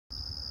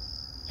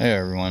Hey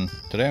everyone,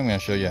 today I'm going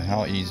to show you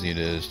how easy it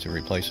is to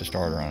replace a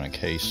starter on a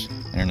Case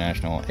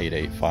International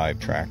 885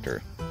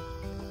 tractor.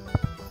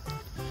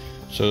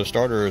 So the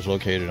starter is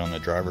located on the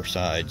driver's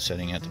side,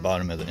 sitting at the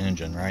bottom of the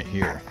engine right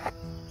here.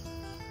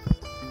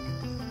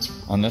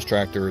 On this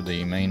tractor,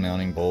 the main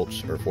mounting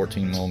bolts are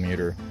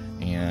 14mm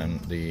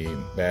and the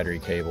battery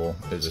cable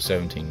is a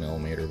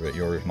 17mm, but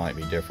yours might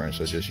be different,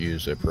 so just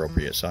use the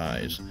appropriate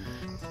size.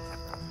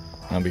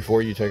 Now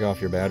before you take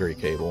off your battery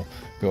cable,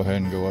 go ahead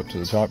and go up to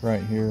the top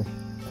right here.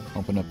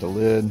 Open up the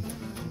lid.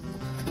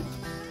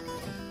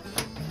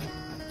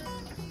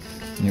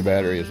 And your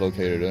battery is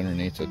located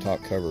underneath the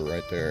top cover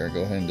right there.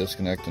 Go ahead and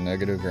disconnect the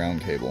negative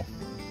ground cable.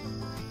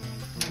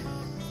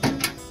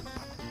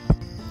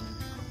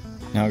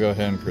 Now go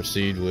ahead and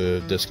proceed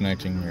with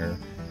disconnecting your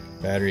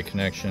battery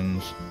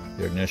connections,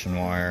 your ignition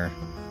wire,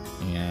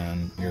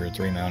 and your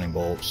 3 mounting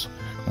bolts.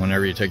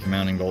 Whenever you take your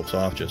mounting bolts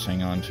off, just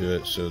hang on to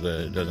it so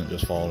that it doesn't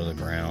just fall to the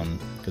ground,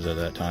 because at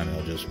that time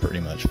it'll just pretty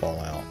much fall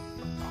out.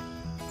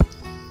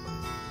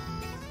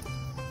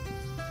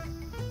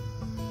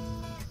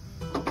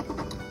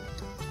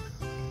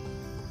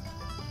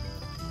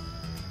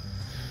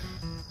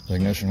 The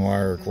ignition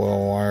wire or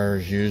coil wire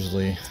is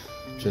usually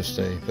just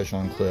a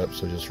push-on clip,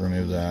 so just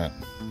remove that.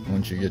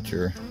 Once you get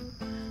your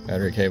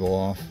battery cable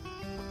off,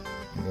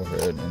 go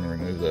ahead and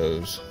remove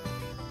those.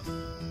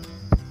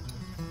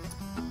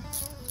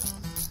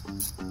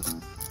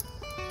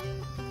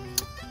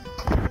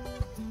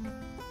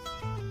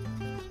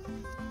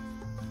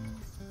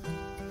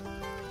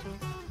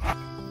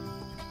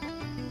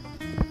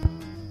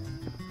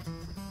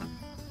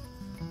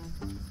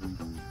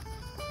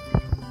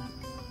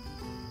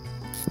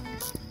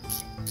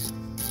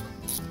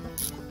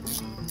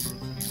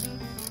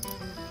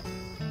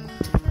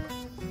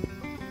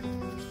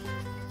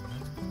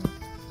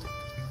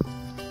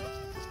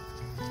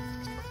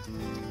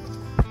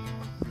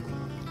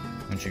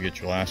 Once you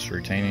get your last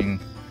retaining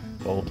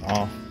bolt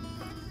off,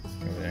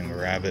 go ahead and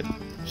grab it,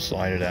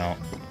 slide it out.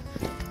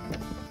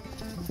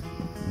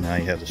 Now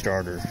you have the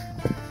starter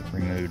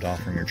removed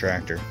off from your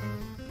tractor.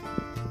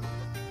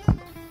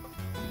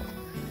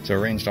 So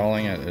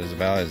reinstalling it is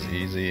about as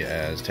easy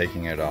as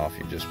taking it off.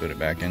 You just put it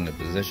back into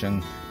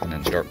position and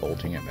then start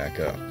bolting it back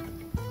up.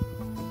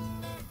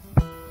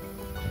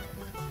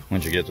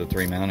 Once you get the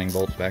 3 mounting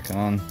bolts back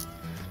on,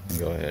 then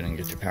go ahead and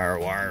get your power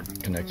wire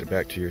connected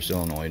back to your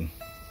solenoid.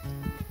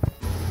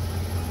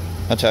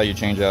 That's how you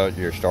change out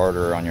your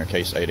starter on your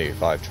Case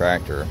 885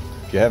 tractor.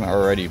 If you haven't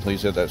already,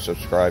 please hit that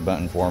subscribe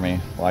button for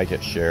me, like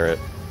it, share it,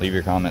 leave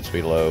your comments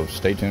below.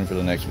 Stay tuned for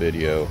the next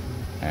video,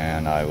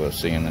 and I will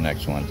see you in the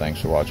next one.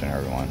 Thanks for watching,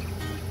 everyone.